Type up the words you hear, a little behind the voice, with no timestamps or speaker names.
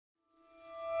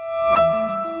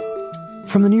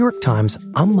From the New York Times,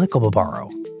 I'm Michael Barbaro.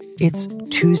 It's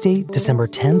Tuesday, December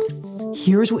 10th.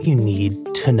 Here's what you need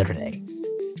to know today.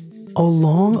 A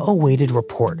long-awaited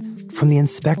report from the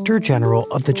Inspector General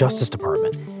of the Justice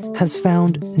Department has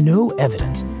found no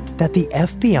evidence that the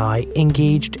FBI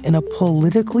engaged in a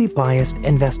politically biased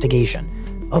investigation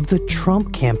of the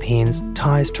Trump campaign's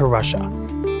ties to Russia,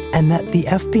 and that the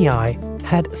FBI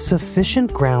had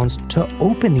sufficient grounds to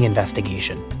open the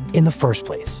investigation in the first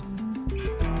place.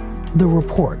 The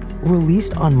report,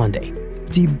 released on Monday,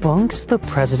 debunks the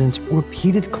president's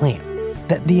repeated claim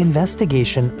that the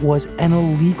investigation was an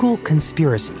illegal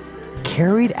conspiracy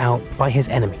carried out by his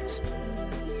enemies.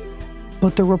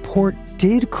 But the report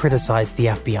did criticize the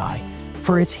FBI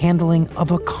for its handling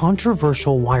of a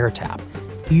controversial wiretap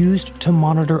used to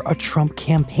monitor a Trump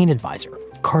campaign advisor,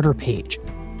 Carter Page.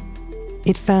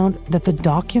 It found that the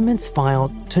documents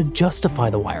filed to justify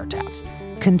the wiretaps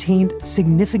contained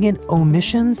significant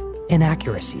omissions,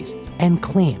 inaccuracies, and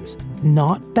claims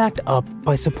not backed up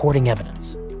by supporting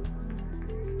evidence.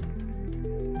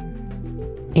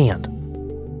 And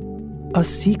a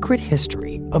secret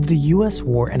history of the U.S.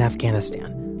 war in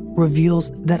Afghanistan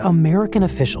reveals that American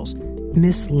officials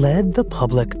misled the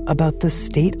public about the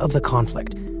state of the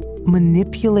conflict,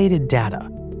 manipulated data,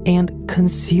 and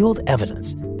concealed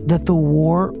evidence that the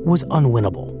war was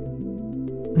unwinnable.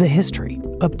 The history,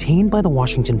 obtained by the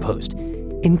Washington Post,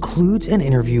 includes an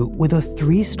interview with a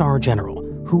 3-star general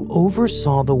who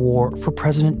oversaw the war for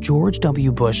President George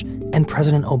W. Bush and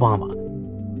President Obama.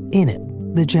 In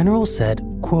it, the general said,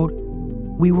 quote,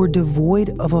 "We were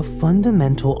devoid of a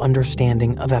fundamental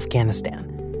understanding of Afghanistan.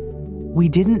 We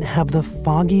didn't have the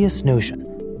foggiest notion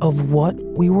of what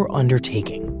we were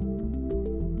undertaking."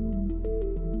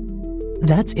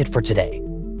 That's it for today.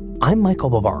 I'm Michael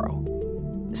Barbaro.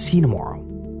 See you tomorrow.